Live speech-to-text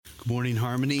Good morning,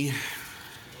 Harmony.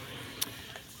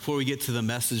 Before we get to the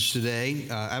message today,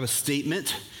 I have a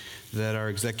statement that our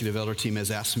executive elder team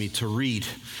has asked me to read.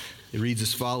 It reads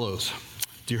as follows.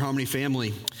 Dear Harmony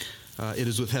family, it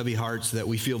is with heavy hearts that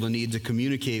we feel the need to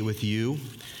communicate with you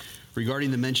regarding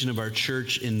the mention of our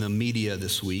church in the media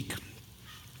this week.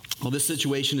 While this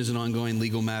situation is an ongoing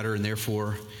legal matter and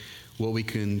therefore what we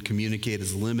can communicate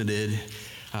is limited,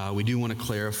 we do want to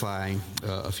clarify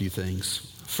a few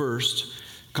things. First,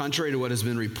 contrary to what has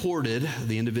been reported,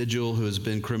 the individual who has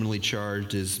been criminally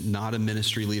charged is not a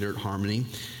ministry leader at Harmony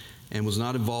and was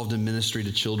not involved in ministry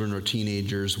to children or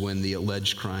teenagers when the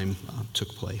alleged crime took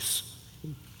place.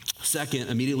 Second,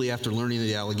 immediately after learning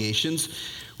the allegations,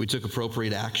 we took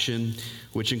appropriate action,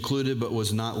 which included but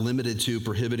was not limited to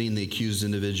prohibiting the accused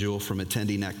individual from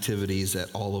attending activities at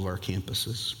all of our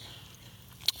campuses.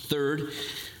 Third,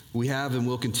 we have and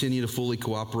will continue to fully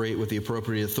cooperate with the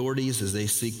appropriate authorities as they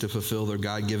seek to fulfill their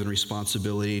God-given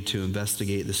responsibility to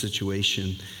investigate the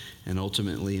situation and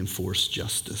ultimately enforce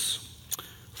justice.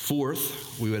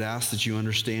 Fourth, we would ask that you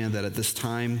understand that at this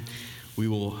time, we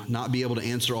will not be able to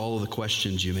answer all of the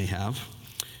questions you may have.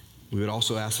 We would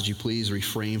also ask that you please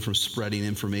refrain from spreading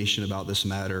information about this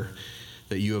matter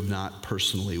that you have not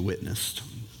personally witnessed.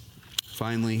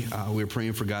 Finally, we're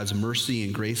praying for God's mercy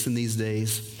and grace in these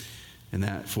days, and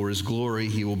that for his glory,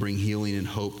 he will bring healing and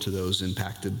hope to those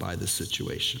impacted by this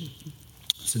situation.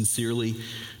 Sincerely,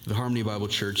 the Harmony Bible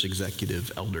Church Executive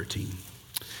Elder Team.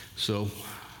 So,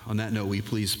 on that note, will you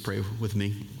please pray with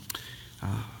me?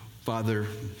 Father,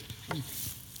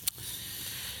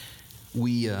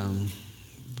 we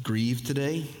grieve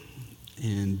today,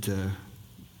 and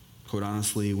quite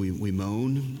honestly, we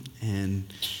moan, and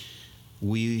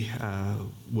we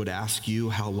would ask you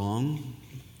how long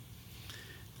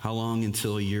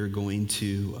until you're going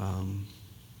to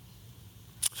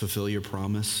fulfill your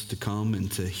promise to come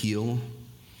and to heal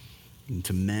and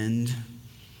to mend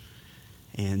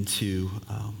and to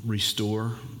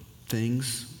restore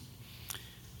things.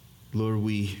 Lord,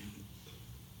 we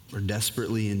are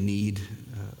desperately in need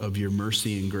of your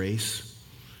mercy and grace.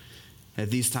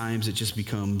 At these times, it just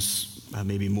becomes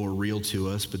maybe more real to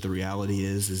us, but the reality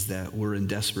is that we're in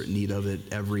desperate need of it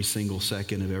every single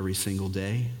second of every single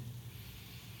day.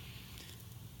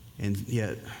 And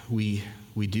yet we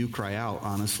do cry out,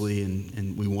 honestly,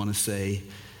 and we want to say,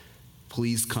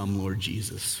 please come, Lord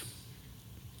Jesus.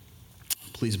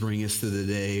 Please bring us to the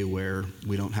day where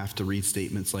we don't have to read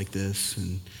statements like this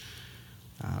and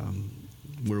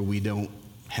where we don't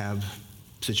have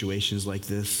situations like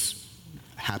this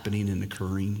happening and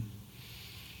occurring.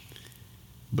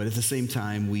 But at the same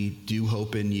time, we do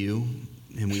hope in you,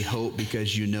 and we hope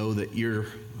because we know that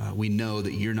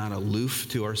you're not aloof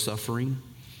to our suffering,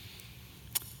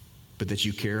 but that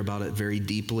you care about it very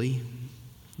deeply,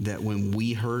 that when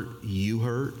we hurt, you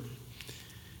hurt,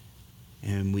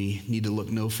 and we need to look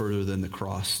no further than the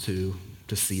cross to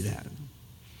see that.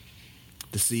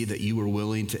 To see that you were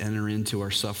willing to enter into our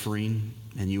suffering,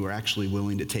 and you were actually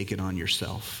willing to take it on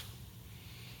yourself.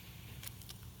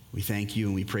 We thank you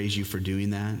and we praise you for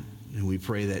doing that, and we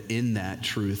pray that in that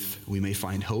truth we may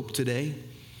find hope today.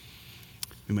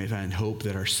 We may find hope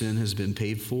that our sin has been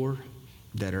paid for,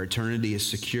 that our eternity is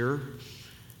secure,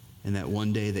 and that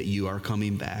one day that you are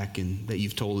coming back and that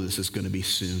you've told us is going to be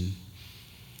soon.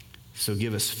 So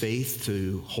give us faith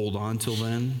to hold on till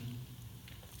then,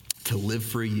 to live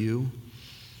for you,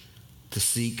 to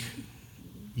seek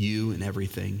you in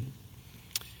everything.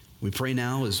 We pray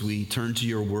now as we turn to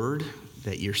your word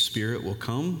that your Spirit will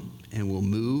come and will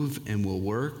move and will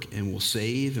work and will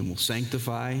save and will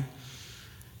sanctify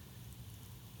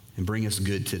and bring us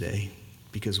good today,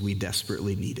 because we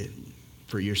desperately need it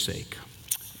for your sake.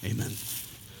 Amen.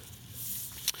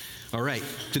 All right,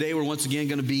 today we're once again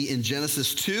going to be in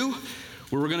Genesis 2,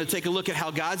 where we're going to take a look at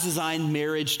how God's designed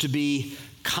marriage to be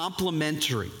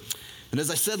complementary. And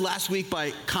as I said last week,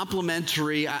 by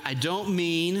complementary, I don't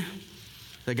mean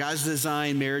that God's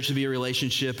designed marriage to be a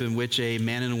relationship in which a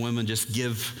man and a woman just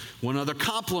give one another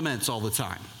compliments all the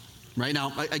time. Right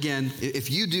now, again,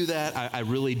 if you do that, I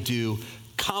really do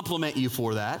compliment you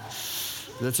for that.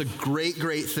 That's a great,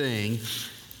 great thing.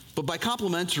 But by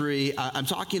complementary, I'm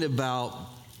talking about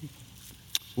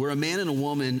where a man and a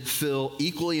woman fill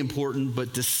equally important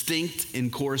but distinct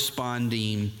and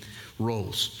corresponding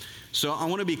roles. So I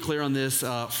want to be clear on this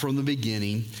from the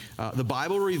beginning. The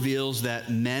Bible reveals that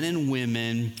men and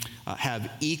women have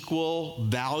equal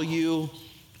value,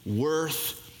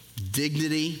 worth,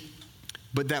 dignity,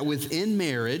 but that within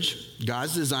marriage,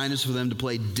 God's design is for them to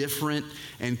play different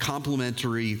and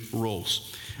complementary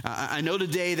roles. I know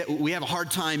today that we have a hard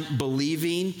time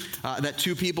believing that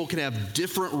two people can have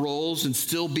different roles and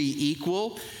still be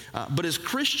equal. But as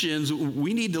Christians,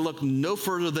 we need to look no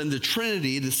further than the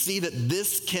Trinity to see that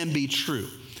this can be true.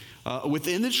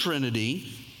 Within the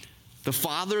Trinity, the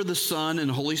Father, the Son, and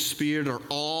the Holy Spirit are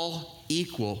all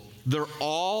equal. They're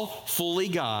all fully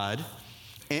God.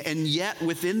 And yet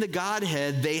within the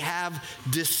Godhead, they have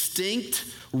distinct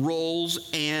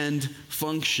roles and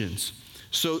functions.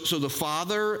 So the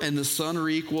Father and the Son are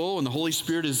equal, and the Holy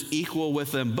Spirit is equal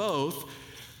with them both,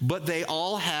 but they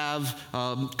all have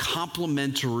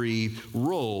complementary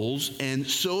roles, and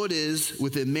so it is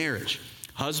within marriage.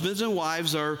 Husbands and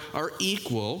wives are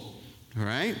equal, all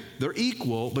right? They're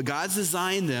equal, but God's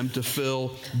designed them to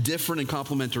fill different and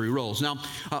complementary roles. Now,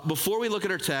 before we look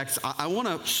at our text, I want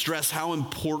to stress how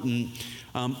important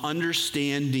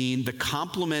understanding the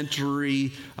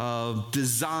complementary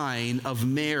design of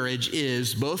marriage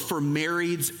is, both for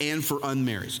marrieds and for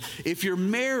unmarrieds. If you're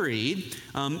married,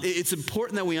 it's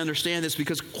important that we understand this,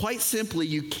 because quite simply,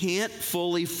 you can't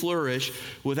fully flourish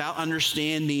without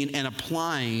understanding and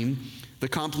applying the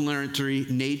complementary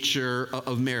nature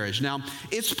of marriage. Now,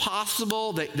 it's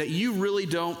possible that you really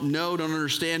don't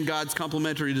understand God's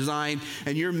complementary design,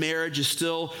 and your marriage is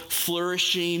still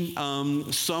flourishing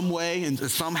some way and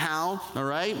somehow, all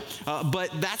right? But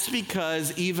that's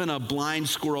because even a blind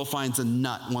squirrel finds a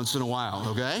nut once in a while,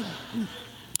 okay?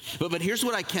 But here's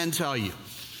what I can tell you.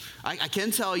 I can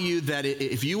tell you that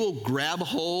if you will grab a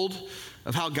hold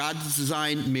of how God's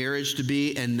designed marriage to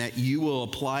be, and that you will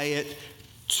apply it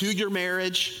to your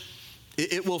marriage,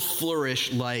 it will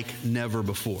flourish like never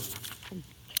before.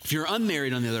 If you're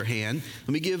unmarried, on the other hand, let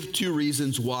me give two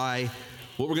reasons why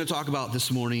what we're going to talk about this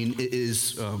morning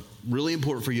is really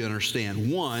important for you to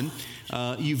understand. One,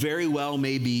 you very well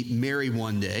may be married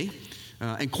one day.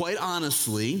 And quite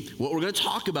honestly, what we're going to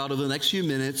talk about over the next few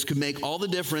minutes could make all the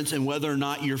difference in whether or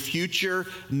not your future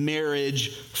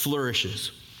marriage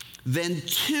flourishes. Then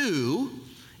two,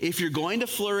 if you're going to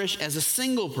flourish as a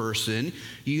single person,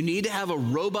 you need to have a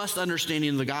robust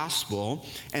understanding of the gospel,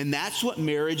 and that's what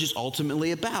marriage is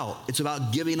ultimately about. It's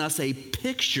about giving us a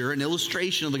picture, an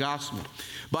illustration of the gospel.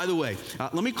 By the way,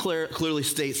 let me clearly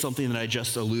state something that I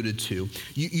just alluded to.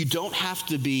 You don't have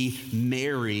to be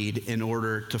married in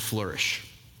order to flourish.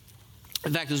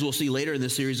 In fact, as we'll see later in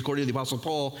this series, according to the Apostle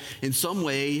Paul, in some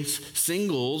ways,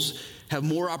 singles have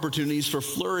more opportunities for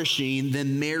flourishing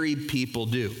than married people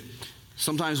do.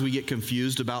 Sometimes we get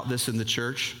confused about this in the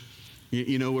church,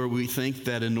 where we think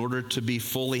that in order to be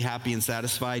fully happy and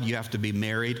satisfied, you have to be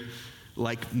married.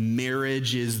 Like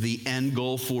marriage is the end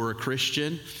goal for a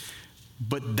Christian.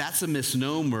 But that's a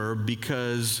misnomer,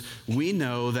 because we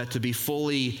know that to be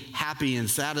fully happy and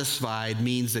satisfied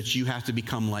means that you have to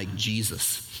become like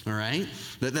Jesus, all right?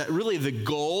 That really the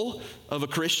goal of a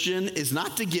Christian is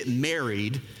not to get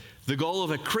married. The goal of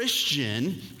a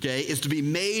Christian, is to be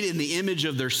made in the image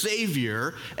of their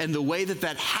Savior, and the way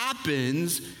that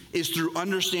happens is through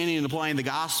understanding and applying the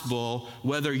gospel,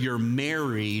 whether you're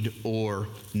married or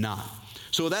not.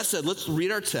 So with that said, let's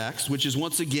read our text, which is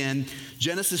once again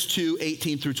Genesis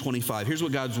 2:18 through 25. Here's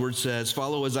what God's word says.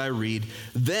 Follow as I read.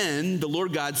 Then the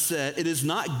Lord God said, "It is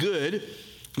not good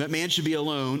that man should be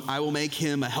alone. I will make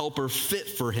him a helper fit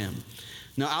for him."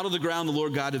 Now out of the ground the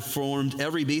Lord God had formed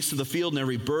every beast of the field and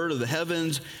every bird of the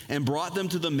heavens, and brought them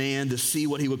to the man to see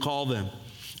what he would call them.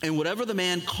 And whatever the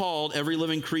man called every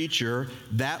living creature,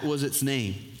 that was its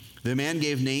name. The man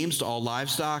gave names to all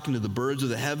livestock and to the birds of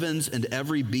the heavens and to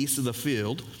every beast of the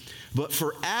field. But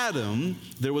for Adam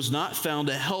there was not found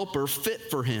a helper fit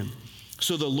for him.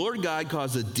 So the Lord God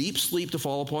caused a deep sleep to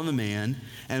fall upon the man,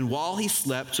 and while he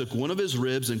slept took one of his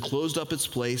ribs and closed up its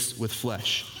place with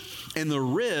flesh. And the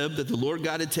rib that the Lord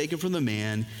God had taken from the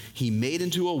man, he made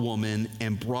into a woman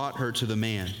and brought her to the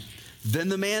man. Then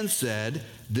the man said,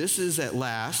 "This is at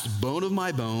last bone of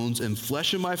my bones and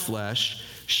flesh of my flesh.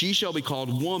 She shall be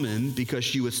called woman, because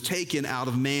she was taken out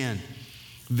of man.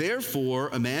 Therefore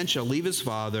a man shall leave his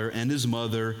father and his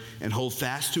mother and hold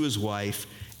fast to his wife,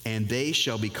 and they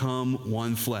shall become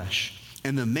one flesh.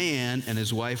 And the man and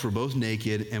his wife were both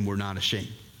naked and were not ashamed."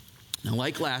 Now,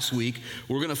 like last week,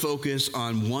 we're going to focus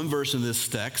on one verse in this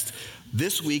text.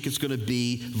 This week, it's going to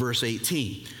be verse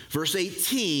 18. Verse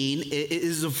 18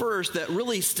 is a verse that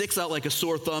really sticks out like a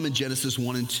sore thumb in Genesis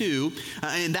 1 and 2.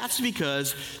 And that's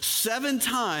because 7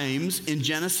 times in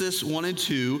Genesis 1 and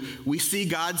 2, we see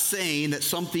God saying that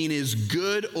something is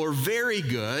good or very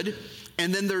good.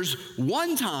 And then there's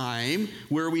one time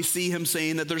where we see him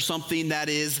saying that there's something that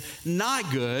is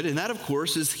not good. And that, of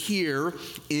course, is here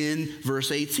in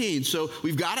verse 18. So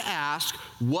we've got to ask,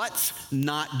 what's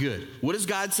not good? What does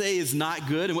God say is not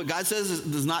good? And what God says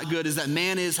is not good is that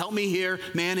man is, help me here,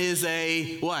 man is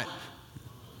a what?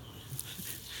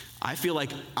 I feel like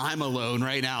I'm alone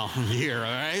right now here, all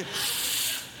right?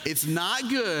 It's not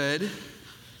good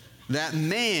that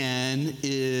man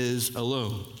is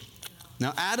alone.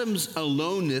 Now, Adam's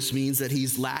aloneness means that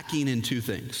he's lacking in two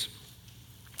things.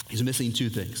 He's missing two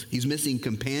things. He's missing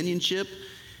companionship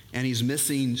and he's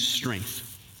missing strength.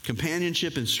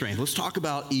 Companionship and strength. Let's talk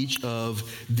about each of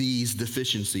these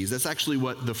deficiencies. That's actually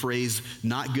what the phrase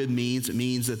not good means. It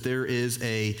means that there is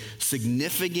a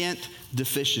significant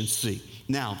deficiency.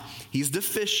 Now, he's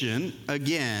deficient,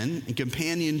 again, in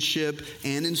companionship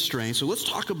and in strength. So let's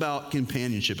talk about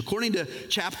companionship. According to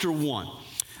chapter 1,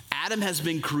 Adam has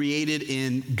been created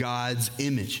in God's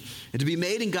image. And to be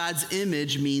made in God's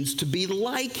image means to be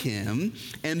like him.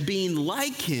 And being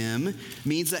like him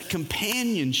means that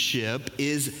companionship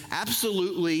is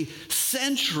absolutely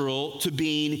central to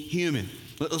being human.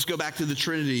 Let's go back to the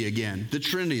Trinity again. The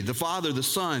Trinity, the Father, the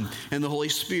Son, and the Holy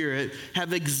Spirit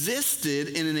have existed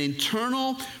in an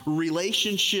internal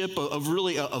relationship of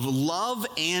love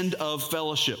and of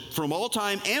fellowship. From all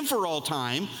time and for all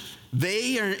time,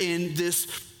 they are in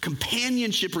this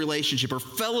companionship relationship or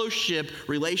fellowship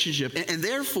relationship. And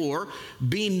therefore,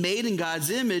 being made in God's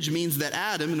image means that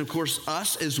Adam, and of course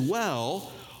us as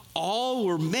well, all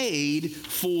were made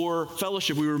for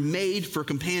fellowship. We were made for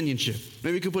companionship.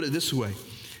 Maybe we could put it this way.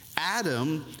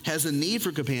 Adam has a need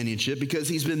for companionship because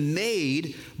he's been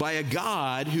made by a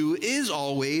God who is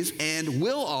always and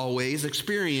will always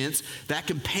experience that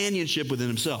companionship within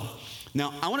himself.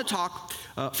 Now, I want to talk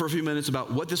for a few minutes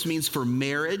about what this means for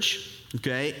marriage,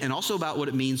 okay, and also about what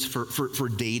it means for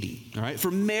dating, all right?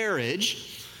 For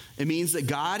marriage, it means that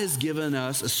God has given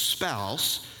us a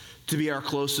spouse to be our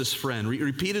closest friend.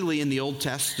 Repeatedly in the Old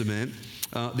Testament,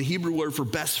 the Hebrew word for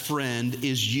best friend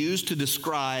is used to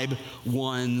describe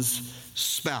one's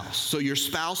spouse. So your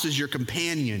spouse is your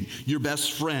companion, your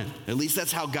best friend. At least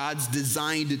that's how God's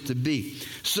designed it to be.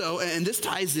 So, and this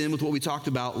ties in with what we talked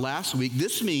about last week.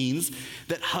 This means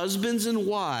that husbands and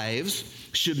wives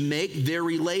should make their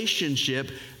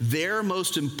relationship their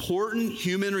most important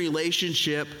human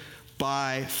relationship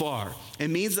by far. It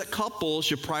means that couples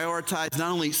should prioritize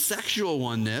not only sexual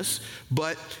oneness,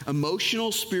 but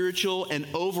emotional, spiritual, and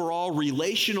overall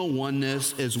relational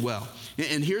oneness as well.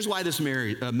 And here's why this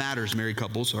matters, married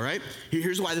couples, all right?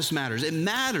 Here's why this matters. It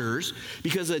matters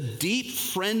because a deep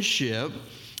friendship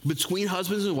between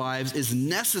husbands and wives is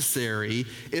necessary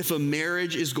if a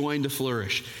marriage is going to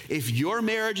flourish. If your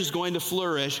marriage is going to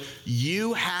flourish,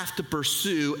 you have to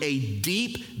pursue a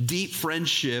deep, deep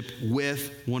friendship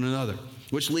with one another,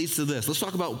 which leads to this. Let's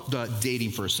talk about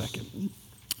dating for a second.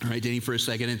 All right, dating for a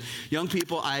second. And young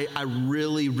people, I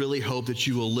really, really hope that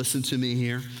you will listen to me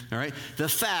here. All right? The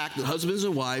fact that husbands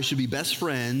and wives should be best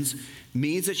friends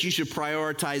means that you should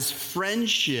prioritize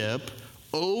friendship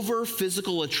over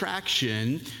physical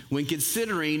attraction when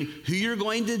considering who you're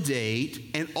going to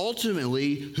date and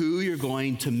ultimately who you're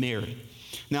going to marry.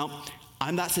 Now,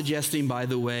 I'm not suggesting, by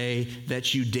the way,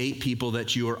 that you date people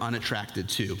that you are unattracted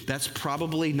to. That's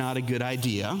probably not a good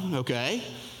idea, okay?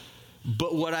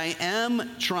 But what I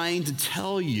am trying to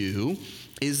tell you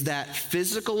is that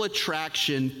physical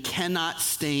attraction cannot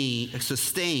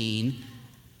sustain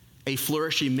a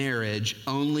flourishing marriage.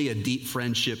 Only a deep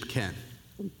friendship can.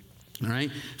 All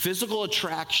right? Physical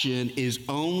attraction is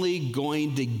only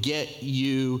going to get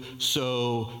you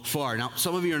so far. Now,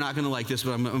 some of you are not going to like this,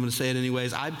 but I'm going to say it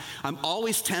anyways. I'm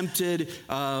always tempted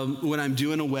when I'm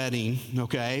doing a wedding,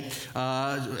 okay,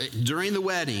 during the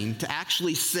wedding to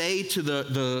actually say to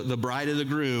the bride or the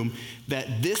groom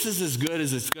that this is as good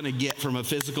as it's going to get from a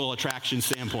physical attraction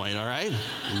standpoint, all right?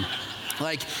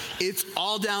 Like, it's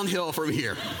all downhill from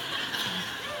here.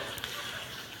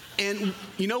 And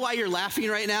you know why you're laughing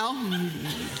right now?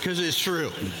 Because it's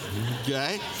true,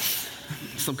 okay?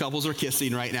 Some couples are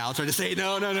kissing right now, trying to say,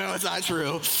 no, it's not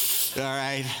true, all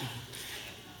right?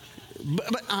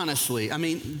 But honestly, I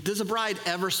mean, does a bride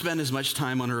ever spend as much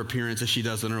time on her appearance as she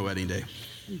does on her wedding day?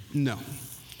 No.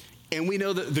 And we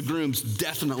know that the grooms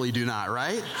definitely do not,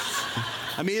 right?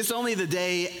 I mean, it's only the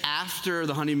day after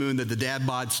the honeymoon that the dad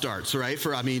bod starts, right?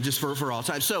 Just for all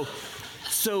time. So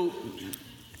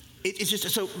it's just,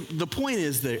 so the point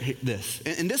is that this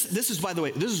is, by the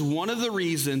way, this is one of the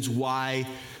reasons why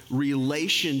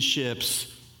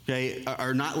relationships, okay,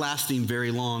 are not lasting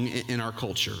very long in our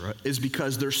culture, right? Is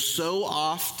because they're so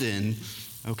often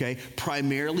okay,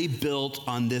 primarily built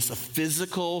on this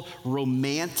physical,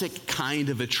 romantic kind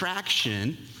of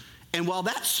attraction. And while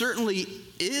that certainly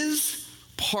is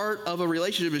part of a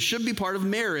relationship, it should be part of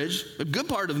marriage, a good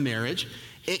part of marriage,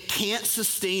 it can't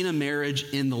sustain a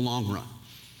marriage in the long run.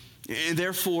 And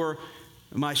therefore,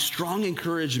 my strong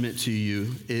encouragement to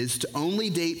you is to only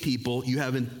date people you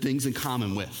have things in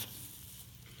common with.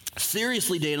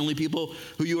 Seriously date only people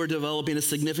who you are developing a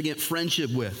significant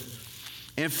friendship with.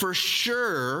 And for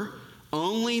sure,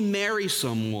 only marry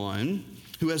someone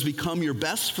who has become your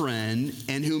best friend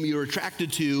and whom you're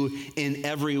attracted to in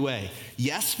every way.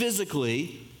 Yes,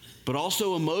 physically, but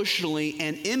also emotionally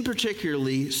and in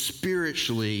particularly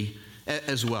spiritually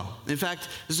as well. In fact,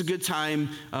 this is a good time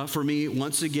for me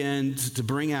once again to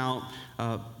bring out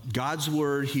God's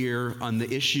word here on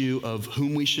the issue of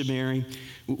whom we should marry.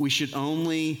 We should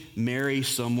only marry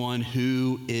someone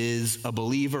who is a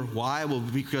believer. Why? Well,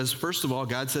 because first of all,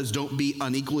 God says don't be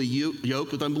unequally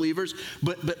yoked with unbelievers,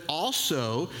 but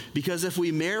also because if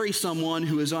we marry someone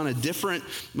who is on a different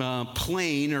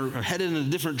plane or headed in a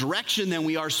different direction than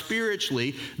we are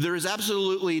spiritually, there is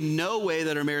absolutely no way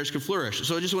that our marriage can flourish.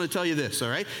 So I just want to tell you this, all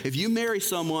right? If you marry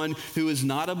someone who is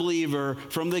not a believer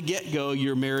from the get-go,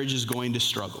 your marriage is going to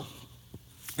struggle.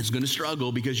 It's going to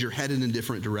struggle because you're headed in a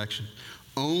different direction.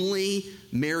 Only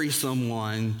marry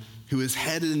someone who is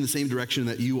headed in the same direction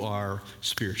that you are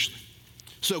spiritually.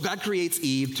 So God creates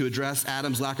Eve to address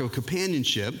Adam's lack of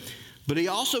companionship, but he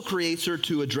also creates her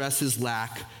to address his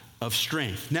lack of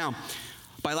strength. Now,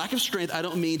 by lack of strength, I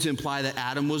don't mean to imply that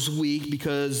Adam was weak,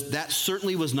 because that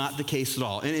certainly was not the case at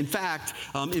all. And in fact,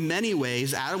 in many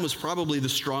ways, Adam was probably the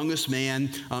strongest man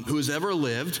who has ever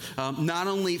lived, not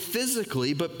only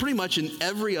physically, but pretty much in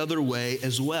every other way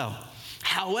as well.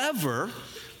 However,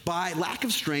 by lack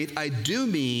of strength, I do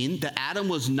mean that Adam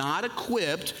was not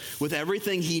equipped with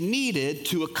everything he needed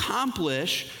to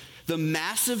accomplish the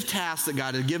massive task that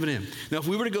God had given him. Now, if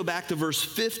we were to go back to verse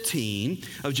 15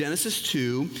 of Genesis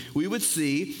 2, we would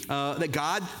see that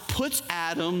God puts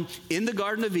Adam in the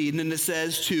Garden of Eden, and it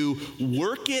says to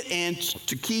work it and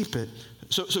to keep it.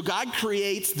 So God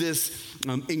creates this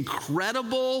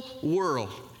incredible world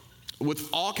with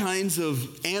all kinds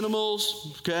of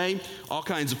animals, okay, all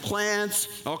kinds of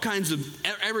plants, all kinds of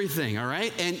everything, all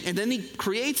right? And then he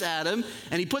creates Adam,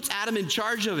 and he puts Adam in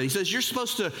charge of it. He says, you're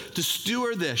supposed to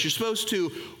steward this. You're supposed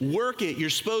to work it. You're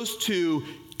supposed to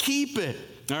keep it,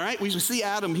 all right? We see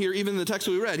Adam here, even in the text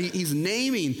we read. He's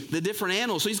naming the different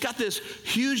animals. So he's got this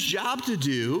huge job to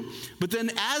do. But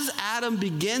then as Adam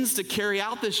begins to carry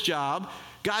out this job,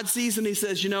 God sees and he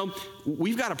says,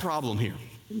 we've got a problem here.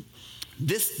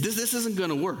 This isn't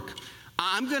going to work.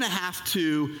 I'm going to have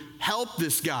to help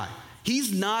this guy.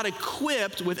 He's not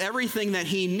equipped with everything that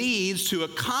he needs to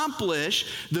accomplish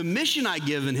the mission I've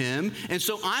given him, and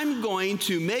so I'm going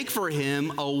to make for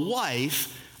him a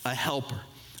wife, a helper.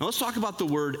 Now let's talk about the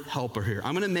word helper here.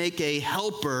 I'm going to make a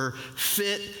helper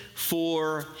fit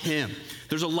for him.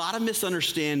 There's a lot of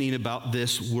misunderstanding about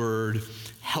this word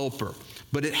helper,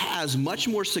 but it has much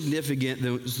more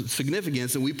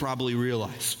significance than we probably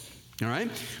realize. All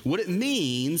right? What it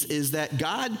means is that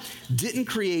God didn't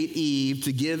create Eve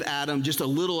to give Adam just a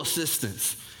little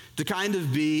assistance, to kind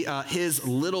of be his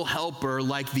little helper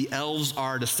like the elves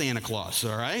are to Santa Claus,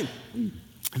 all right?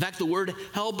 In fact, the word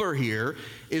helper here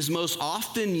is most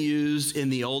often used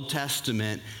in the Old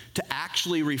Testament to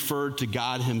actually refer to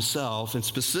God himself, and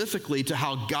specifically to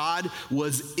how God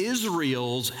was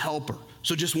Israel's helper.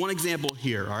 So just one example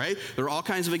here, all right? There are all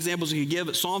kinds of examples you could give,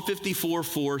 but Psalm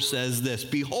 54:4 says this,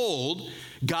 behold,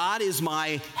 God is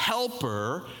my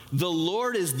helper. The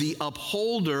Lord is the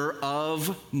upholder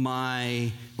of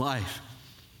my life.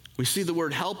 We see the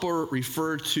word helper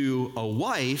refer to a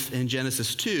wife in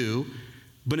Genesis 2,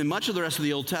 but in much of the rest of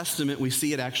the Old Testament, we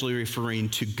see it actually referring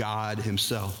to God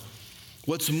himself.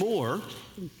 What's more,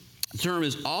 the term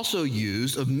is also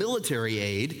used of military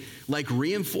aid, like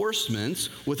reinforcements,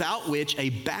 without which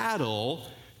a battle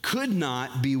could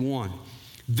not be won.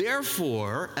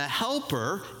 Therefore, a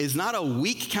helper is not a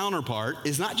weak counterpart,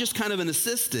 is not just kind of an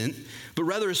assistant, but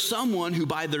rather someone who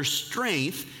by their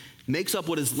strength makes up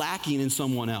what is lacking in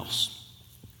someone else.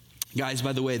 Guys,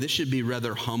 by the way, this should be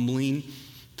rather humbling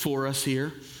for us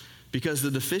here, because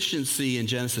the deficiency in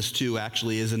Genesis 2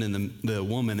 actually isn't in the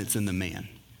woman, it's in the man.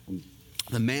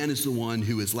 The man is the one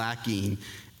who is lacking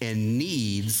and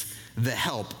needs the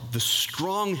help, the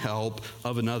strong help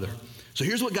of another. So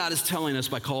here's what God is telling us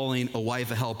by calling a wife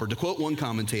a helper. To quote one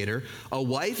commentator, a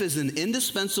wife is an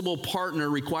indispensable partner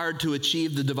required to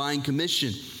achieve the divine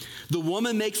commission. The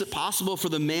woman makes it possible for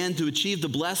the man to achieve the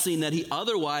blessing that he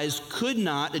otherwise could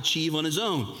not achieve on his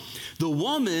own. The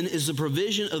woman is the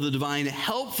provision of the divine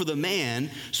help for the man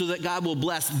so that God will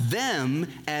bless them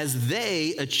as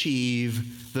they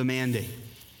achieve the mandate.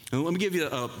 And let me give you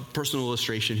a personal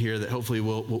illustration here that hopefully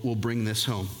will bring this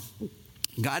home.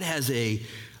 God has a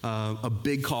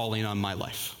big calling on my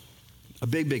life. A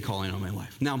big calling on my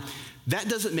life. Now, that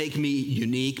doesn't make me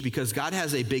unique because God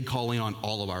has a big calling on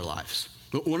all of our lives.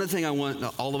 But one of the things I want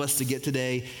all of us to get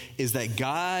today is that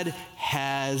God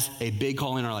has a big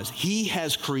calling in our lives. He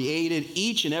has created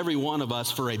each and every one of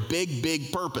us for a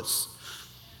big purpose.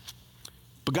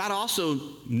 But God also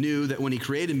knew that when he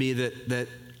created me that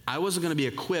I wasn't going to be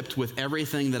equipped with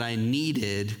everything that I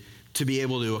needed to be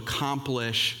able to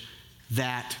accomplish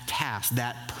that task,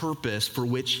 that purpose for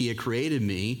which he had created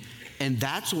me. And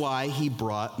that's why he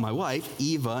brought my wife,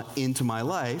 Eva, into my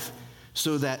life,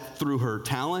 so that through her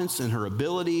talents and her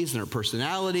abilities and her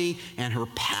personality and her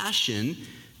passion,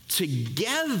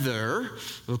 together,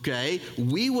 okay,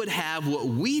 we would have what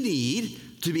we need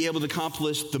to be able to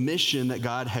accomplish the mission that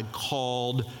God had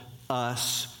called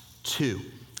us to.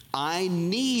 I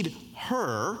need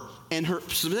her, and her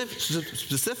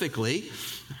specifically,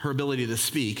 her ability to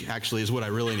speak actually is what I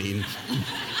really need.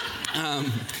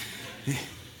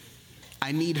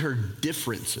 I need her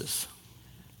differences,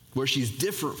 where she's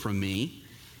different from me,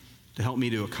 to help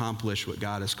me to accomplish what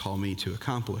God has called me to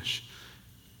accomplish.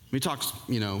 We talk,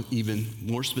 even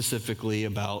more specifically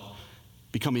about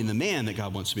becoming the man that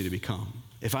God wants me to become.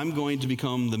 If I'm going to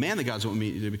become the man that God's wanting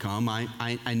me to become,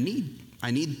 I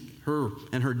need her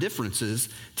and her differences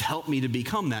to help me to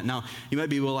become that. Now, you might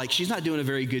be, she's not doing a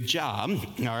very good job,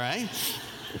 all right?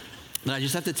 But I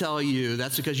just have to tell you,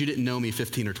 that's because you didn't know me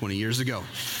 15 or 20 years ago.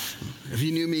 If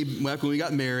you knew me back when we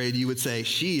got married, you would say,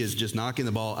 she is just knocking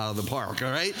the ball out of the park,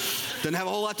 all right? Doesn't have a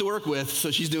whole lot to work with,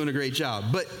 so she's doing a great job.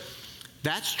 But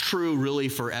that's true really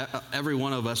for every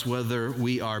one of us, whether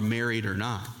we are married or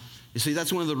not. You see,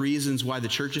 that's one of the reasons why the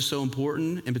church is so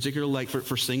important, in particular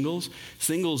for singles.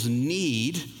 Singles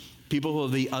need people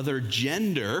of the other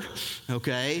gender,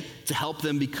 okay, to help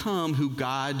them become who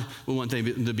God will want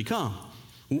them to become.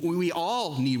 We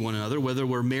all need one another, whether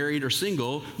we're married or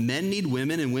single. Men need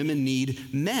women and women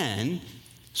need men,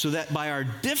 so that by our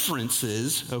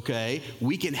differences, okay,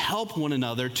 we can help one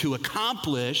another to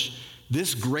accomplish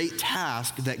this great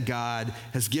task that God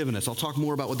has given us. I'll talk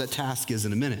more about what that task is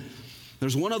in a minute.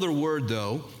 There's one other word,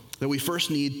 though, that we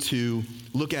first need to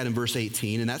look at in verse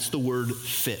 18, and that's the word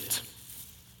fit.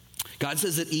 God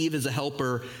says that Eve is a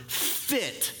helper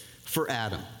fit for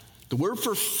Adam. The word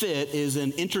for fit is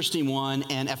an interesting one,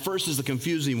 and at first is a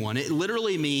confusing one. It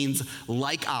literally means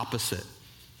like opposite.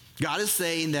 God is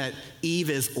saying that Eve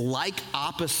is like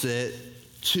opposite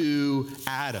to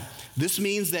Adam. This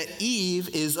means that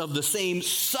Eve is of the same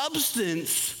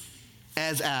substance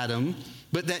as Adam,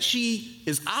 but that she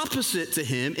is opposite to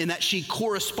him in that she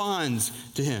corresponds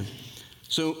to him.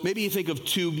 So maybe you think of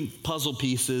two puzzle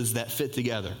pieces that fit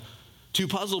together. Two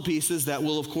puzzle pieces that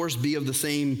will, of course, be of the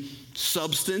same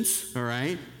substance, all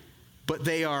right? But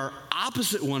they are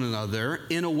opposite one another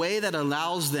in a way that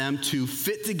allows them to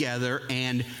fit together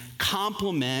and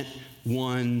complement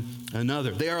one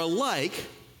another. They are alike,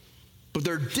 but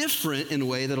they're different in a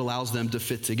way that allows them to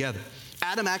fit together.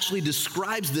 Adam actually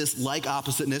describes this like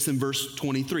oppositeness in verse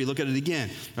 23. Look at it again,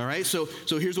 all right? So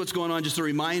here's what's going on, just a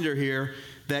reminder here,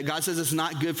 that God says it's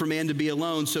not good for man to be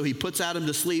alone, so he puts Adam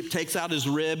to sleep, takes out his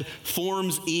rib,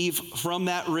 forms Eve from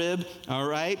that rib, all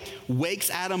right? Wakes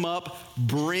Adam up,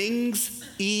 brings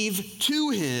Eve to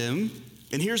him,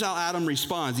 and here's how Adam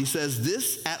responds. He says,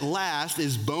 "This at last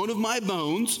is bone of my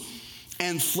bones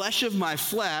and flesh of my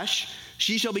flesh.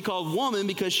 She shall be called woman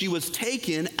because she was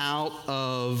taken out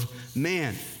of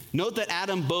man." Note that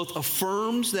Adam both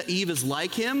affirms that Eve is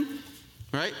like him,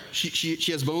 right? She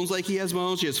has bones like he has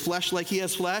bones. She has flesh like he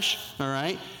has flesh, all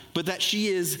right? But that she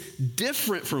is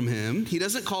different from him. He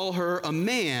doesn't call her a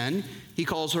man. He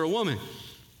calls her a woman.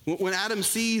 When Adam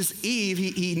sees Eve,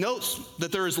 he notes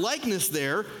that there is likeness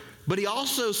there, but he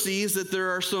also sees that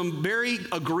there are some very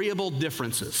agreeable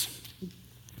differences.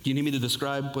 Do you need me to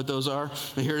describe what those are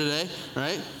here today? All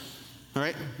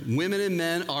right? Women and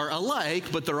men are alike,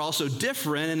 but they're also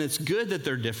different, and it's good that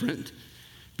they're different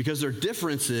because their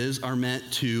differences are meant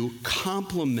to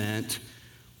complement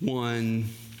one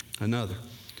another.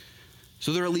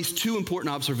 So there are at least two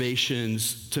important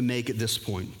observations to make at this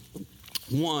point.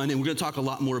 One, and we're going to talk a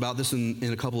lot more about this in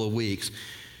a couple of weeks,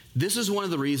 this is one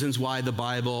of the reasons why the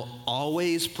Bible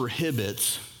always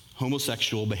prohibits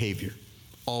homosexual behavior.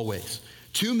 Always.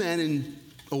 Two men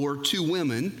or two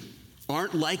women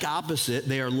aren't like opposite,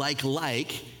 they are like,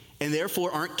 and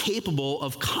therefore aren't capable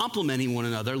of complementing one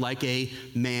another like a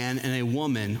man and a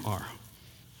woman are.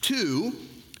 2,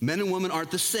 men and women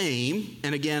aren't the same.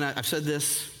 And again, I've said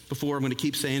this before, I'm going to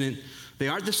keep saying it. They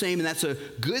aren't the same, and that's a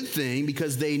good thing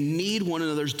because they need one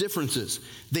another's differences.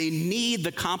 They need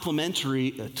the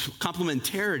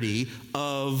complementarity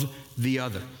of the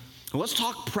other. Now, let's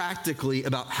talk practically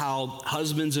about how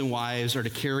husbands and wives are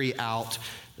to carry out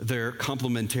their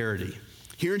complementarity.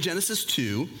 Here in Genesis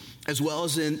 2, as well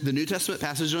as in the New Testament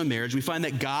passage on marriage, we find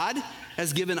that God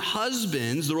has given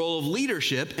husbands the role of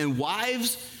leadership and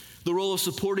wives the role of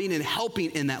supporting and helping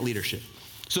in that leadership.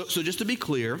 So just to be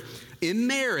clear, in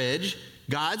marriage,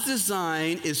 God's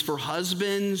design is for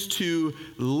husbands to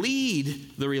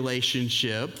lead the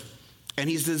relationship, and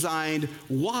he's designed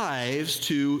wives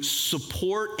to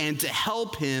support and to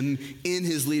help him in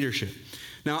his leadership.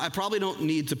 Now, I probably don't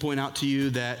need to point out to you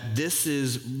that this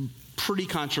is pretty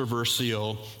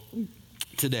controversial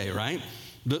today, right?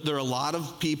 There are a lot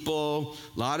of people,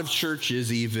 a lot of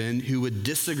churches even, who would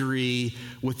disagree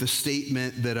with the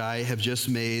statement that I have just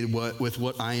made with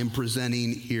what I am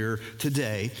presenting here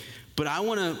today. But I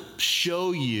want to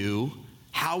show you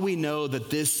how we know that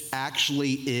this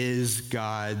actually is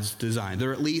God's design. There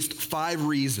are at least 5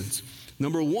 reasons.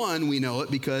 Number 1, we know it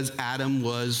because Adam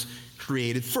was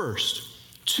created first.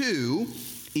 2,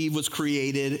 Eve was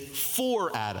created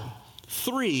for Adam.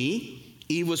 3,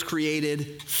 Eve was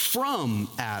created from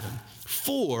Adam.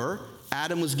 4,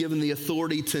 Adam was given the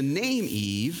authority to name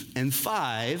Eve. And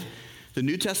 5, the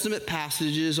New Testament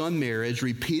passages on marriage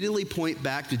repeatedly point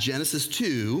back to Genesis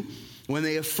 2 when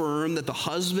they affirm that the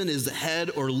husband is the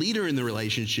head or leader in the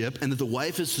relationship and that the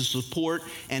wife is to support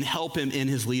and help him in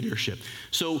his leadership.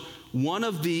 So one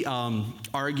of the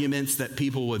arguments that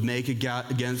people would make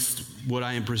against what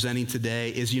I am presenting today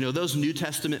is, those New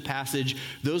Testament passage,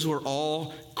 those were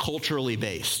all culturally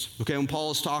based. Okay, when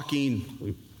Paul is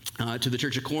talking to the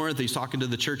church of Corinth, he's talking to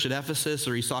the church at Ephesus,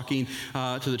 or he's talking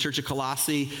to the church of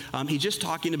Colossae. He's just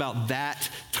talking about that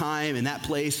time and that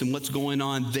place and what's going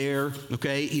on there,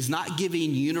 okay? He's not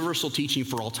giving universal teaching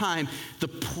for all time. The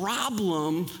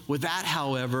problem with that,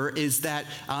 however, is that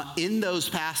in those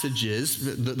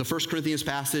passages, the 1 Corinthians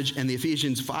passage and the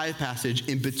Ephesians 5 passage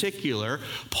in particular,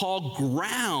 Paul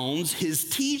grounds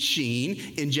his teaching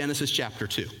in Genesis chapter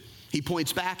 2. He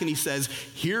points back and he says,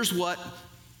 here's what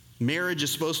marriage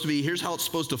is supposed to be. Here's how it's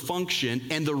supposed to function.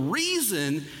 And the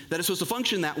reason that it's supposed to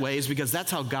function that way is because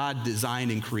that's how God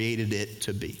designed and created it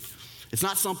to be. It's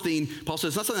not something, Paul says,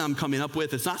 it's not something I'm coming up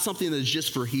with. It's not something that's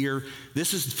just for here.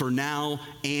 This is for now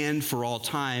and for all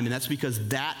time. And that's because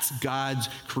that's God's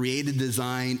created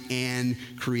design and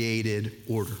created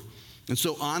order. And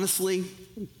so honestly,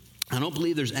 I don't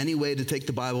believe there's any way to take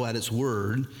the Bible at its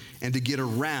word and to get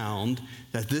around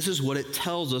that this is what it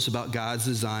tells us about God's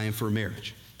design for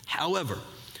marriage. However,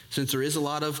 since there is a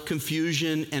lot of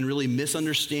confusion and really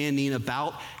misunderstanding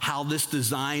about how this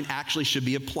design actually should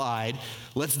be applied,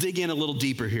 let's dig in a little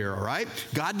deeper here, all right?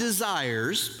 God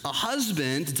desires a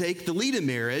husband to take the lead in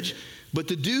marriage, but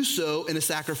to do so in a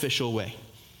sacrificial way,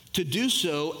 to do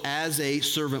so as a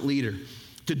servant leader,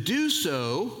 to do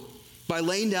so by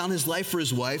laying down his life for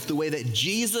his wife the way that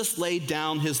Jesus laid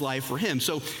down his life for him.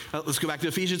 So let's go back to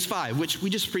Ephesians 5, which we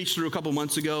just preached through a couple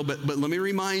months ago, but let me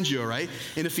remind you, all right?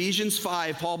 In Ephesians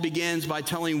 5, Paul begins by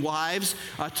telling wives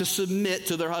to submit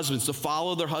to their husbands, to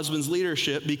follow their husband's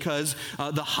leadership, because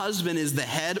the husband is the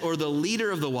head or the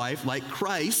leader of the wife, like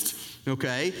Christ,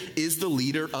 okay, is the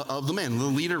leader of the man, the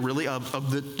leader really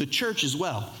of the church as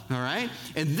well, all right?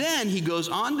 And then he goes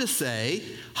on to say,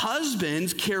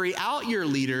 husbands, carry out your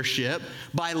leadership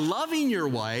by loving your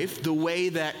wife the way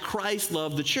that Christ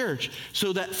loved the church.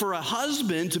 So that for a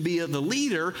husband to be the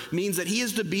leader means that he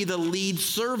is to be the lead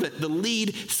servant, the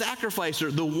lead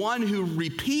sacrificer, the one who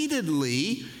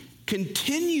repeatedly,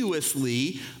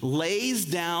 continuously lays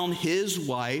down his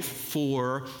wife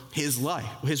for his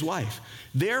wife.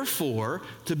 Therefore,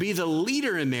 to be the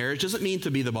leader in marriage doesn't mean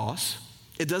to be the boss.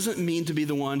 It doesn't mean to be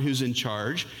the one who's in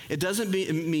charge. It doesn't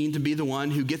mean to be the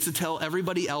one who gets to tell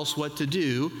everybody else what to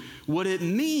do. What it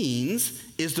means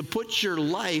is to put your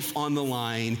life on the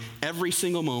line every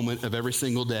single moment of every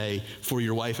single day for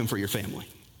your wife and for your family.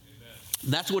 Amen.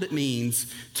 That's what it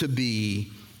means to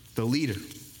be the leader.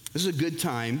 This is a good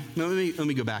time. Now, let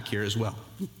me go back here as well.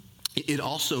 It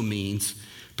also means,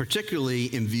 particularly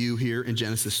in view here in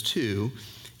Genesis 2,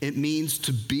 it means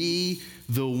to be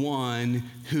the one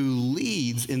who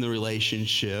leads in the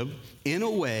relationship in a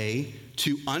way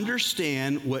to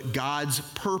understand what God's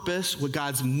purpose, what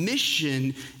God's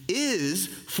mission is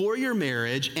for your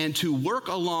marriage, and to work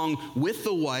along with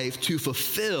the wife to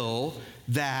fulfill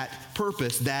that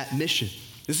purpose, that mission.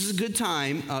 This is a good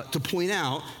time to point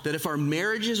out that if our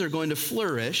marriages are going to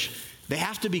flourish, they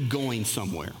have to be going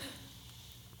somewhere.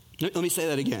 Let me say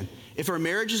that again. If our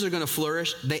marriages are going to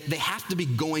flourish, they have to be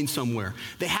going somewhere.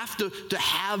 They have to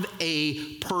have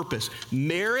a purpose.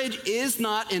 Marriage is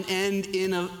not an end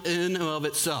in and of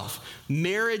itself.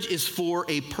 Marriage is for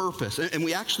a purpose. And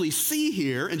we actually see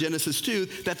here in Genesis 2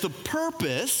 that the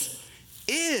purpose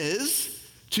is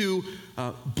to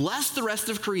bless the rest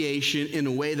of creation in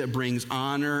a way that brings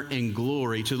honor and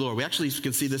glory to the Lord. We actually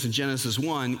can see this in Genesis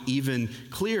 1 even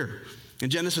clearer. In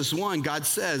Genesis 1, God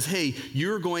says, hey,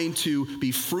 you're going to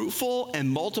be fruitful and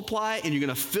multiply, and you're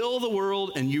going to fill the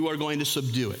world, and you are going to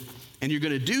subdue it. And you're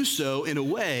going to do so in a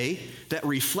way that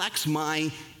reflects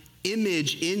my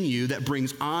image in you that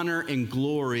brings honor and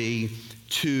glory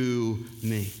to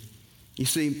me. You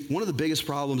see, one of the biggest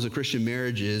problems of Christian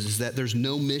marriages is that there's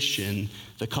no mission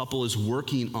the couple is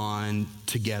working on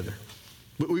together.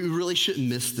 But we really shouldn't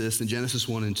miss this in Genesis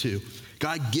 1 and 2.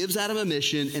 God gives Adam a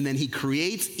mission, and then he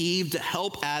creates Eve to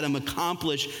help Adam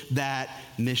accomplish that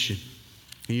mission.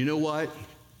 And you know what?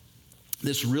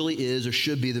 This really is or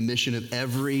should be the mission of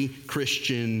every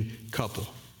Christian couple.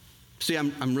 See,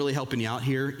 I'm really helping you out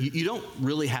here. You don't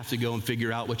really have to go and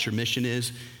figure out what your mission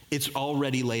is. It's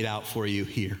already laid out for you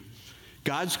here.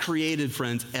 God's created,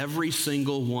 friends, every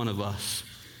single one of us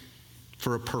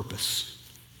for a purpose.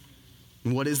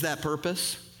 And what is that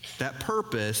purpose? That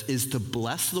purpose is to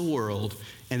bless the world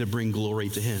and to bring glory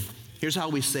to him. Here's how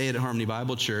we say it at Harmony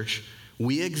Bible Church.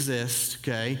 We exist,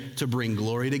 okay, to bring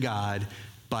glory to God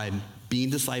by being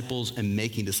disciples and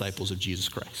making disciples of Jesus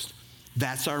Christ.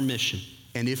 That's our mission.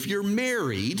 And if you're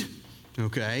married,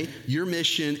 okay, your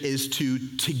mission is to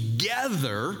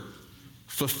together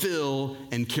fulfill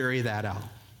and carry that out.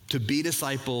 To be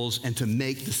disciples and to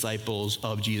make disciples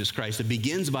of Jesus Christ. It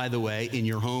begins, by the way, in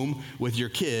your home with your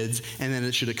kids, and then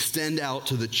it should extend out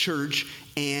to the church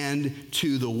and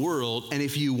to the world. And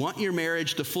if you want your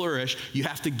marriage to flourish, you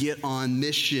have to get on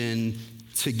mission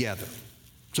together.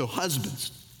 So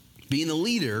husbands, being a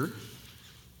leader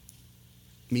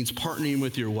means partnering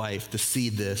with your wife to see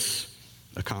this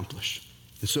accomplished.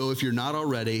 And so if you're not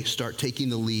already, start taking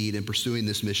the lead and pursuing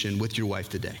this mission with your wife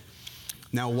today.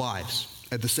 Now, wives,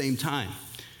 at the same time,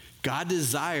 God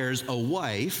desires a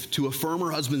wife to affirm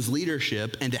her husband's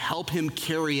leadership and to help him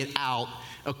carry it out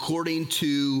according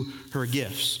to her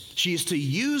gifts. She is to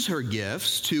use her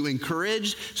gifts to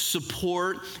encourage,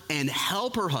 support, and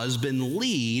help her husband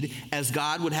lead as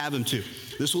God would have him to.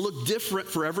 This will look different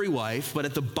for every wife, but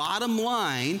at the bottom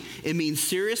line, it means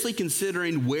seriously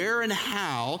considering where and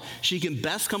how she can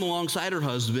best come alongside her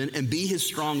husband and be his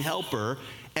strong helper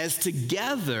as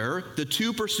together the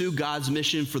two pursue God's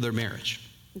mission for their marriage.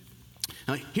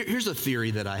 Now, here's a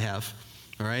theory that I have,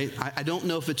 all right? I don't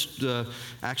know if it's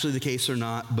actually the case or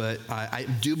not, but I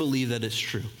do believe that it's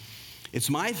true. It's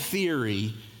my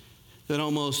theory that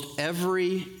almost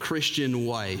every Christian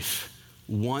wife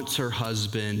wants her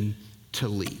husband to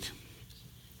lead.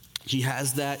 She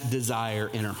has that desire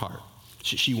in her heart.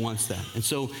 She wants that. And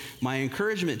so my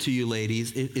encouragement to you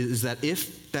ladies is that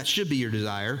if that should be your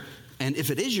desire, and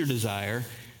if it is your desire,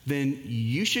 then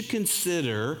you should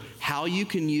consider how you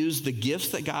can use the gifts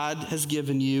that God has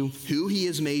given you, who he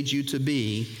has made you to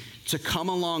be, to come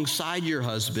alongside your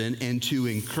husband and to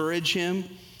encourage him,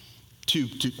 to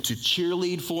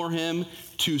cheerlead for him,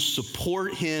 to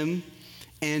support him,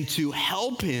 and to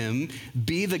help him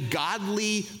be the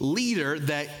godly leader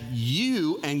that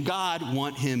you and God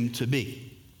want him to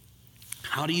be.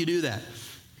 How do you do that?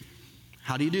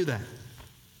 How do you do that?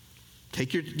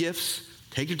 Take your gifts,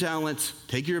 take your talents,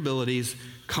 take your abilities,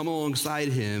 come alongside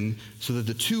him so that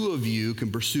the two of you can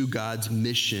pursue God's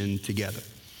mission together.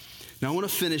 Now, I want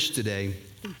to finish today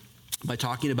by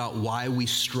talking about why we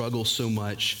struggle so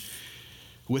much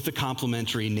with the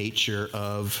complementary nature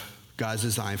of God's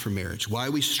design for marriage, why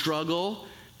we struggle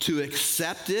to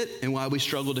accept it and why we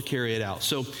struggle to carry it out.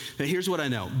 So here's what I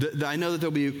know. I know that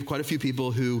there'll be quite a few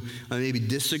people who maybe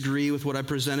disagree with what I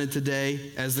presented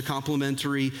today as the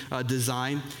complementary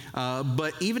design.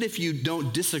 But even if you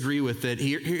don't disagree with it,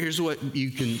 here's what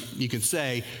you can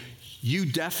say. You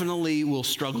definitely will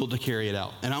struggle to carry it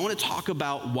out. And I want to talk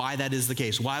about why that is the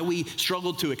case, why we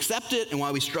struggle to accept it and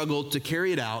why we struggle to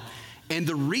carry it out. And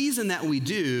the reason that we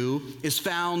do is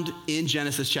found in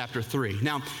Genesis chapter 3.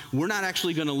 Now, we're not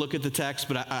actually going to look at the text,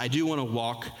 but I do want to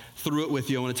walk through it with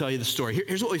you. I want to tell you the story.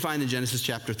 Here's what we find in Genesis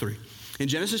chapter 3. In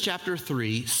Genesis chapter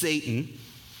 3, Satan,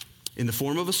 in the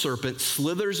form of a serpent,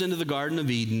 slithers into the Garden of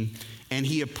Eden, and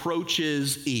he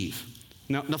approaches Eve.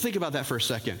 Now think about that for a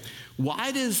second.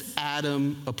 Why does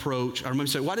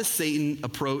Satan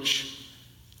approach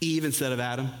Eve instead of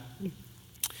Adam?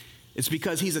 It's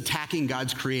because he's attacking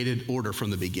God's created order from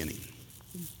the beginning.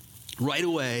 Right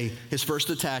away, his first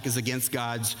attack is against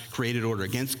God's created order,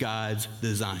 against God's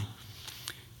design.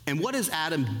 And what is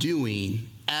Adam doing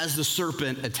as the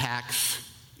serpent attacks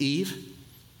Eve?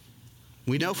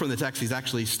 We know from the text he's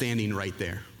actually standing right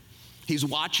there. He's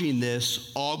watching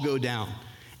this all go down.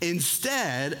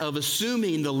 Instead of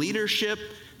assuming the leadership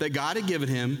that God had given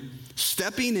him,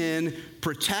 stepping in,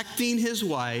 protecting his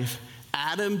wife,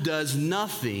 Adam does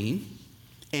nothing,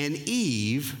 and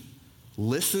Eve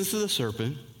listens to the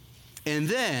serpent, and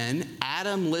then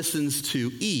Adam listens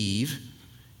to Eve,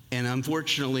 and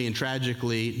unfortunately and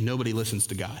tragically, nobody listens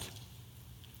to God.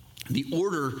 The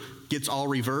order gets all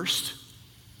reversed,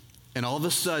 and all of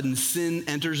a sudden, sin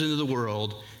enters into the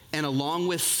world, and along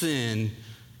with sin,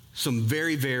 some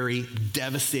very, very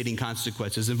devastating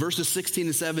consequences. In verses 16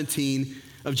 and 17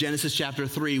 of Genesis chapter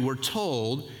 3, we're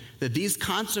told that these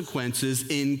consequences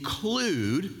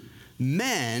include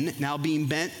men now being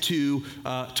bent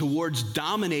towards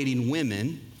dominating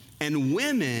women, and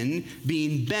women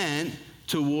being bent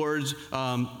towards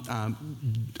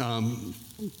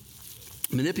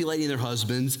manipulating their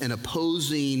husbands and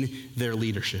opposing their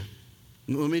leadership.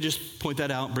 Let me just point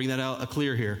that out, bring that out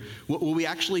clear here. What we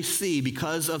actually see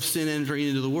because of sin entering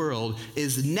into the world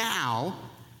is now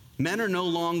men are no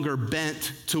longer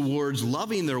bent towards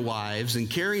loving their wives and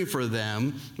caring for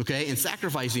them, okay, and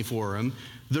sacrificing for them.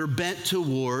 They're bent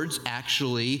towards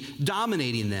actually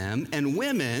dominating them. And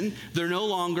women, they're no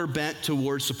longer bent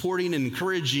towards supporting and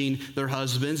encouraging their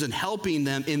husbands and helping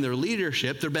them in their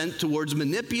leadership. They're bent towards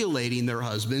manipulating their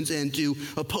husbands and to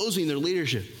opposing their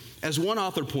leadership. As one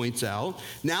author points out,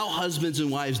 now husbands and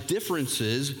wives'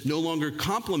 differences no longer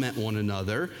complement one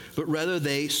another, but rather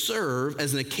they serve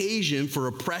as an occasion for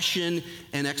oppression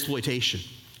and exploitation.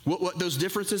 What those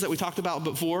differences that we talked about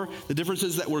before, the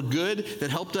differences that were good, that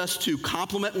helped us to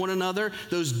complement one another,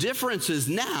 those differences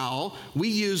now, we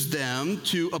use them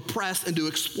to oppress and to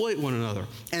exploit one another.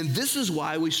 And this is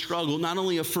why we struggle not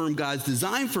only affirm God's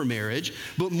design for marriage,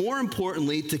 but more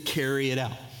importantly, to carry it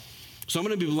out. So I'm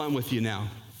going to be blunt with you now.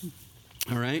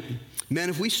 All right?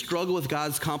 Men, if we struggle with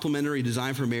God's complementary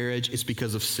design for marriage, it's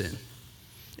because of sin.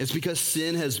 It's because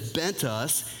sin has bent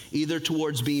us either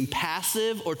towards being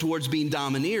passive or towards being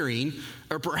domineering,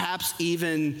 or perhaps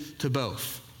even to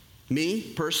both. Me,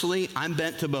 personally, I'm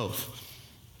bent to both.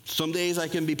 Some days I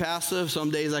can be passive, some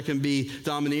days I can be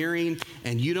domineering,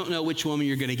 and you don't know which one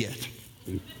you're going to get.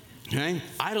 Okay?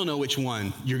 I don't know which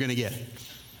one you're going to get.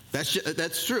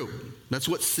 That's true. That's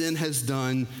what sin has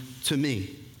done to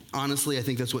me. Honestly, I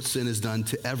think that's what sin has done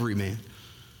to every man.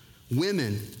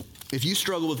 Women, if you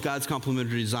struggle with God's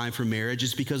complementary design for marriage,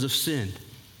 it's because of sin.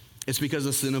 It's because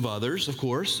of sin of others, of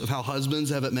course, of how husbands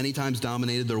have at many times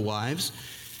dominated their wives.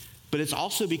 But it's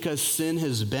also because sin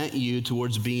has bent you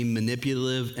towards being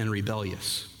manipulative and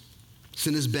rebellious.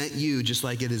 Sin has bent you just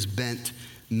like it has bent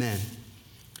men.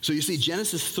 So you see,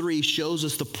 Genesis 3 shows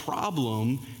us the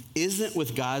problem isn't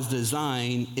with God's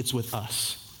design, it's with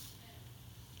us.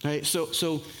 Right?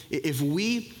 So if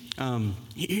we,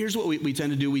 here's what we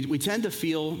tend to do. We tend to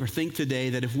feel or think today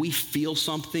that if we feel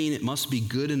something, it must be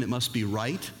good and it must be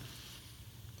right.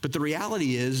 But the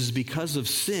reality is because of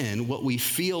sin, what we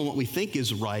feel and what we think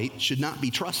is right should not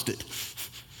be trusted.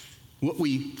 What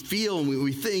we feel and what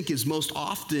we think is most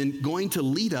often going to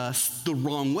lead us the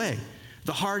wrong way.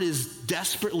 The heart is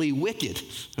desperately wicked,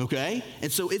 okay?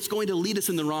 And so it's going to lead us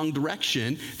in the wrong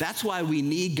direction. That's why we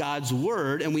need God's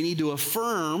word, and we need to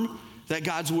affirm that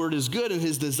God's word is good and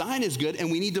his design is good,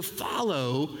 and we need to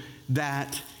follow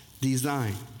that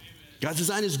design. God's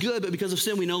design is good, but because of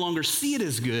sin, we no longer see it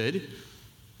as good.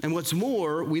 And what's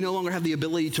more, we no longer have the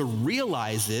ability to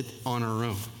realize it on our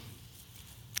own.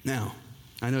 Now,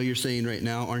 I know you're saying right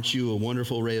now, aren't you a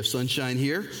wonderful ray of sunshine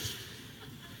here?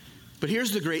 But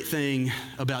here's the great thing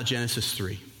about Genesis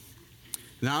 3.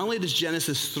 Not only does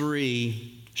Genesis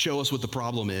 3 show us what the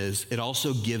problem is, it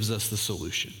also gives us the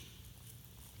solution.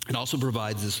 It also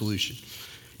provides the solution.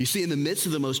 You see, in the midst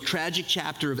of the most tragic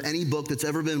chapter of any book that's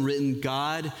ever been written,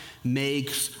 God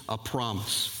makes a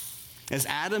promise. As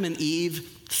Adam and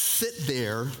Eve sit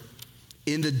there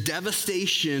in the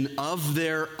devastation of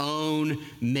their own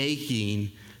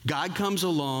making, God comes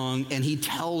along and he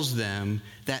tells them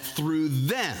that through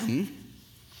them,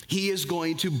 he is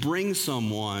going to bring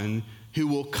someone who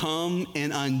will come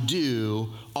and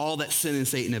undo all that sin and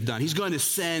Satan have done. He's going to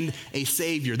send a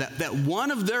savior, that one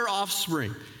of their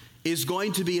offspring is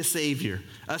going to be a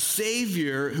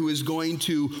savior who is going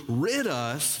to rid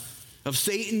us of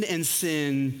Satan and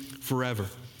sin forever.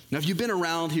 Now, if you've been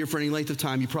around here for any length of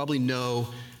time, you probably know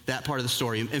that part of the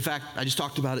story. In fact, I just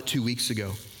talked about it 2 weeks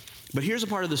ago. But here's a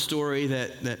part of the story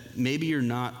that maybe you're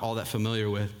not all that familiar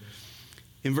with.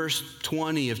 In verse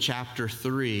 20 of chapter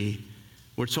 3,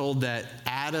 we're told that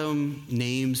Adam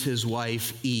names his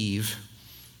wife Eve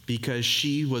because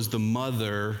she was the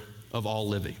mother of all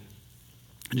living.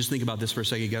 Just think about this for a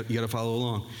second. You got to follow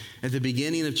along. At the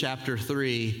beginning of chapter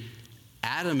 3,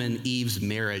 Adam and Eve's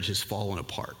marriage has fallen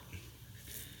apart.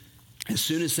 As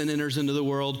soon as sin enters into the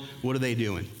world, what are they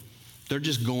doing? They're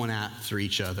just going after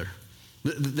each other.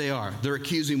 They are. They're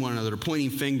accusing one another. They're pointing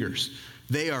fingers.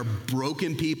 They are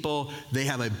broken people. They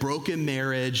have a broken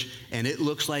marriage, and it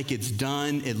looks like it's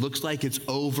done. It looks like it's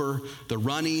over. They're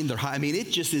running.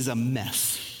 It just is a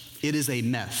mess. It is a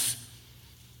mess.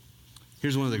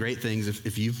 Here's one of the great things.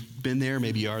 If you've been there,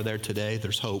 maybe you are there today,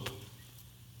 there's hope.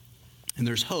 And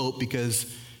there's hope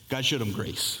because God showed them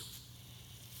grace.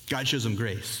 God shows them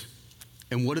grace.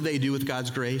 And what do they do with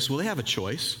God's grace? Well, they have a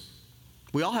choice.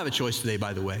 We all have a choice today,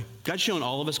 by the way. God's shown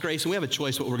all of us grace, and we have a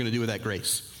choice what we're going to do with that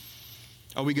grace.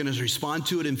 Are we going to respond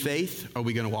to it in faith, or are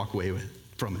we going to walk away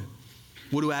from it?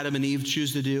 What do Adam and Eve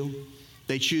choose to do?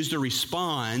 They choose to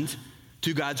respond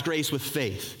to God's grace with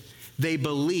faith. They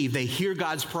believe, they hear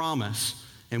God's promise,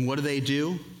 and what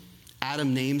do?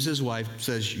 Adam names his wife,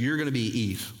 says, you're going to be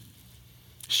Eve.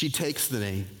 She takes the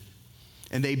name,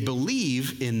 and they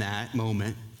believe in that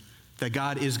moment that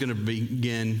God is going to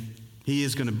begin, he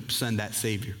is going to send that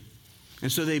Savior.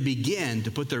 And so they begin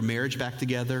to put their marriage back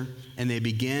together, and they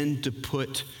begin to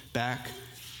put back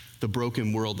the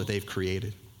broken world that they've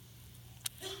created.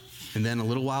 And then a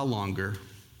little while longer,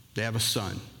 they have a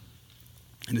son,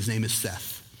 and his name is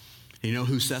Seth. And you know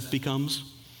who Seth becomes?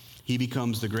 He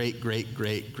becomes the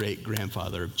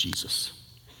great-great-great-great-grandfather of Jesus,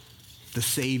 the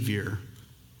Savior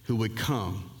who would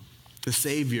come, the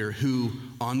Savior who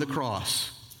on the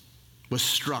cross was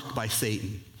struck by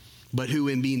Satan, but who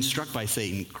in being struck by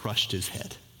Satan crushed his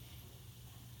head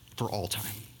for all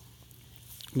time.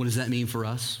 What does that mean for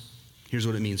us? Here's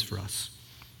what it means for us.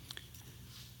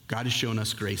 God has shown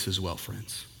us grace as well,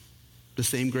 friends. The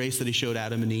same grace that he showed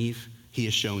Adam and Eve, he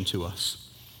has shown to us.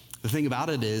 The thing about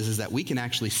it is that we can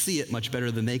actually see it much better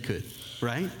than they could,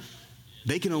 right?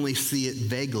 They can only see it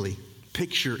vaguely,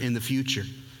 picture in the future.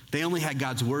 They only had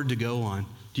God's word to go on.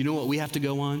 Do you know what we have to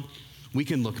go on? We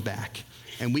can look back,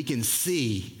 and we can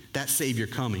see that Savior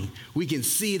coming. We can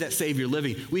see that Savior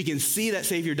living. We can see that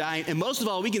Savior dying. And most of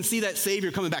all, we can see that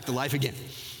Savior coming back to life again.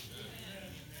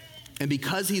 And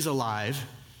because he's alive,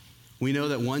 we know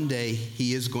that one day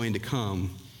he is going to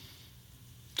come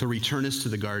to return us to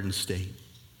the garden state.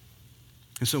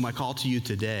 And so my call to you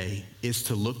today is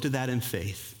to look to that in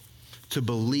faith, to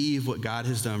believe what God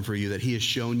has done for you, that he has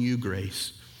shown you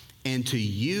grace, and to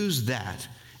use that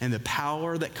and the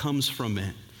power that comes from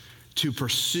it to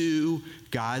pursue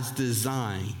God's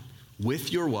design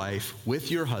with your wife,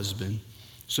 with your husband,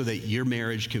 so that your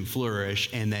marriage can flourish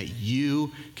and that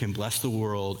you can bless the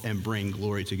world and bring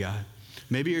glory to God.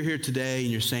 Maybe you're here today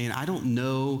and you're saying, I don't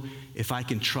know if I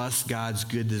can trust God's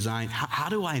good design. How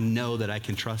do I know that I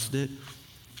can trust it?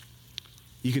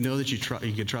 You can know that you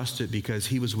can trust it because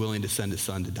he was willing to send his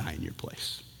son to die in your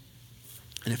place.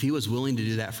 And if he was willing to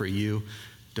do that for you,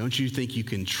 don't you think you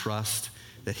can trust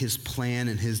that his plan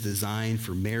and his design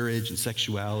for marriage and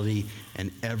sexuality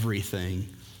and everything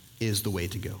is the way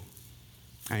to go?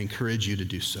 I encourage you to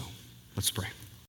do so. Let's pray.